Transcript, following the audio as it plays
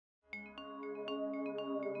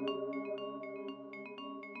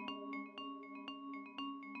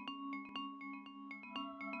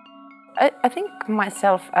I think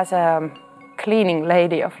myself as a cleaning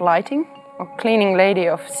lady of lighting, or cleaning lady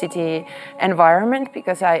of city environment,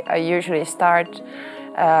 because I usually start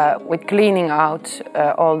with cleaning out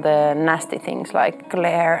all the nasty things like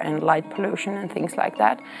glare and light pollution and things like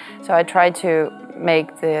that. So I try to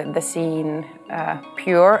make the scene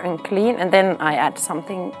pure and clean, and then I add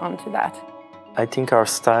something onto that. I think our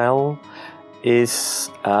style is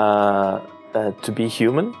to be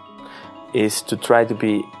human, is to try to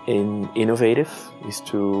be innovative, is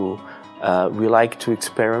to we like to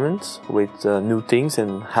experiment with new things,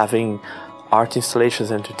 and having art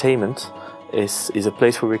installations, entertainment is a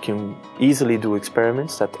place where we can easily do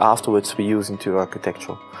experiments that afterwards we use into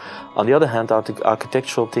architectural. On the other hand,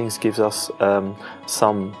 architectural things gives us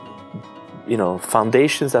some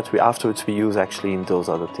foundations that we afterwards we use actually in those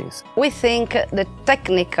other things. We think the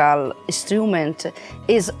technical instrument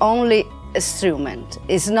is only instrument,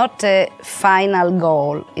 is not a final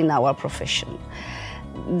goal in our profession.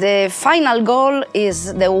 The final goal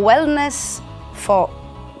is the wellness for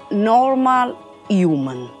normal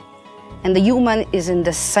human, and the human is in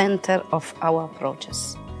the center of our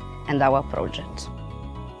process and our project.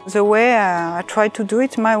 The way I try to do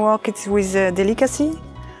it, my work, it's with delicacy.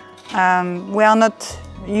 We are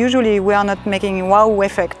not making wow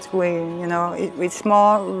effect. It's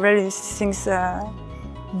more really things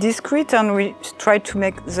discreet, and we try to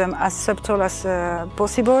make them as subtle as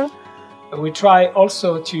possible. We try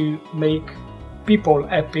also to make people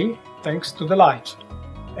happy thanks to the light,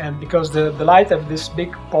 and because the light has this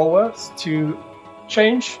big power to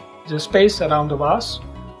change the space around of us,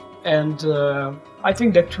 and I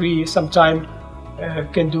think that we sometimes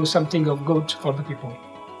can do something of good for the people.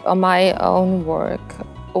 On my own work,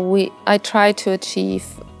 I try to achieve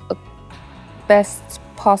a best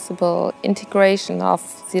possible integration of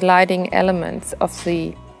the lighting elements of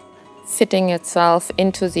the fitting itself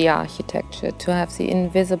into the architecture, to have the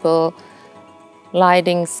invisible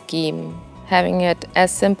lighting scheme, having it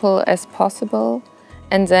as simple as possible,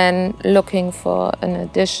 and then looking for an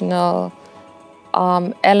additional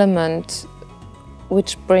element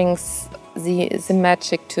which brings the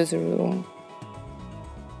magic to the room.